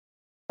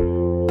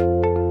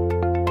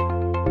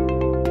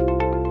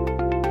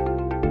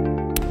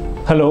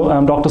Hello,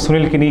 I'm Dr.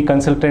 Sunil Kini,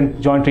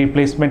 Consultant Joint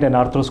Replacement and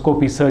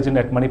Arthroscopy Surgeon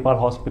at Manipal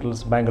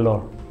Hospitals,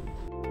 Bangalore.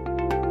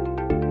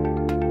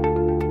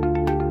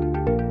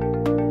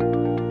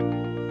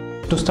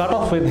 To start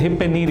off with,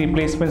 hip and knee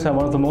replacements are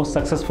one of the most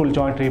successful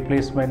joint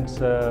replacements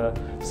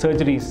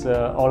surgeries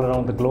all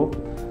around the globe.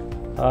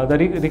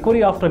 The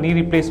recovery after knee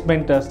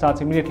replacement starts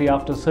immediately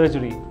after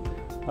surgery.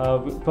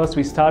 First,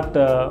 we start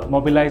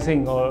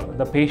mobilizing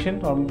the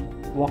patient or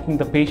walking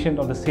the patient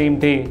on the same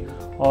day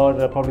or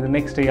probably the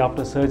next day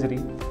after surgery.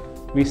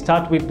 We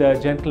start with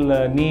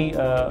gentle knee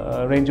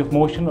range of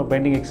motion or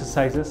bending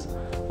exercises.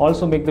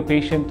 Also make the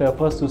patient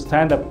first to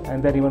stand up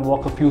and then even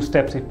walk a few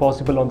steps if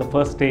possible on the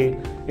first day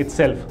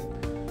itself.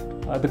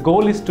 The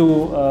goal is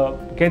to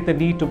get the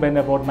knee to bend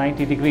about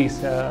 90 degrees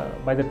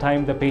by the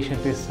time the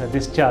patient is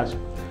discharged.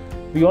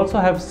 We also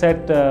have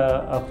set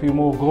a few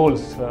more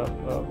goals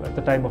at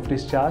the time of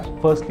discharge.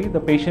 Firstly, the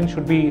patient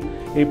should be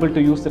able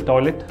to use the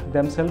toilet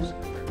themselves.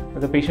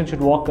 The patient should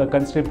walk a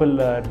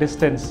considerable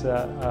distance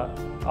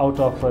out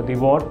of the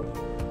ward.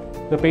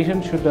 The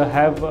patient should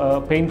have a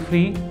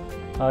pain-free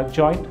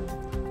joint.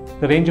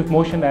 The range of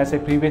motion, as I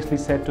previously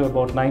said, to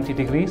about 90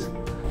 degrees.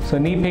 So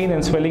knee pain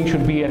and swelling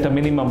should be at a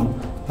minimum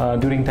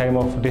during time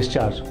of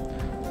discharge.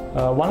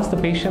 Once the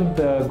patient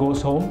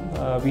goes home,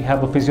 we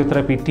have a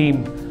physiotherapy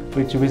team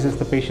which visits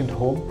the patient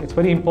home. It's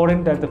very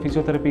important that the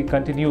physiotherapy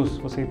continues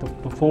for say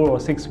to 4 or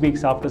 6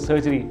 weeks after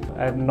surgery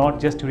and not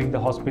just during the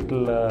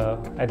hospital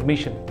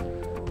admission.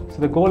 So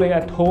the goal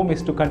at home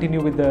is to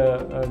continue with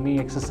the knee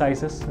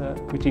exercises,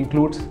 which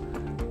includes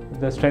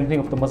the strengthening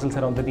of the muscles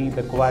around the knee,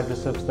 the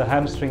quadriceps, the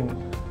hamstring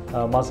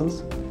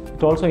muscles.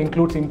 It also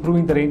includes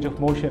improving the range of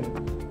motion,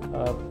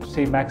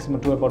 say maximum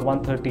to about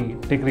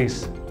 130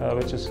 degrees,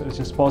 which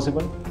is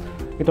possible.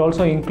 It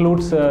also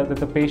includes that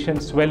the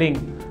patient's swelling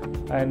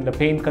and the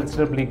pain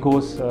considerably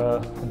goes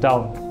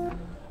down.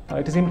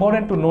 It is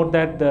important to note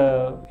that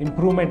the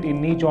improvement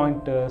in knee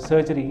joint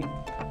surgery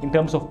in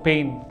terms of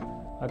pain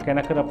can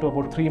occur up to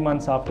about 3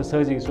 months after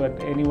surgery. So if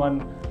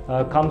anyone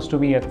comes to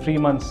me at 3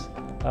 months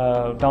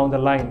down the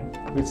line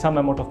with some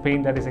amount of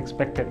pain that is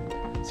expected.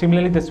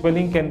 Similarly, the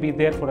swelling can be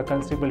there for a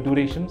considerable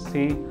duration,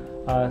 say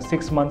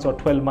 6 months or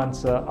 12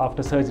 months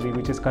after surgery,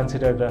 which is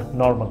considered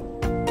normal.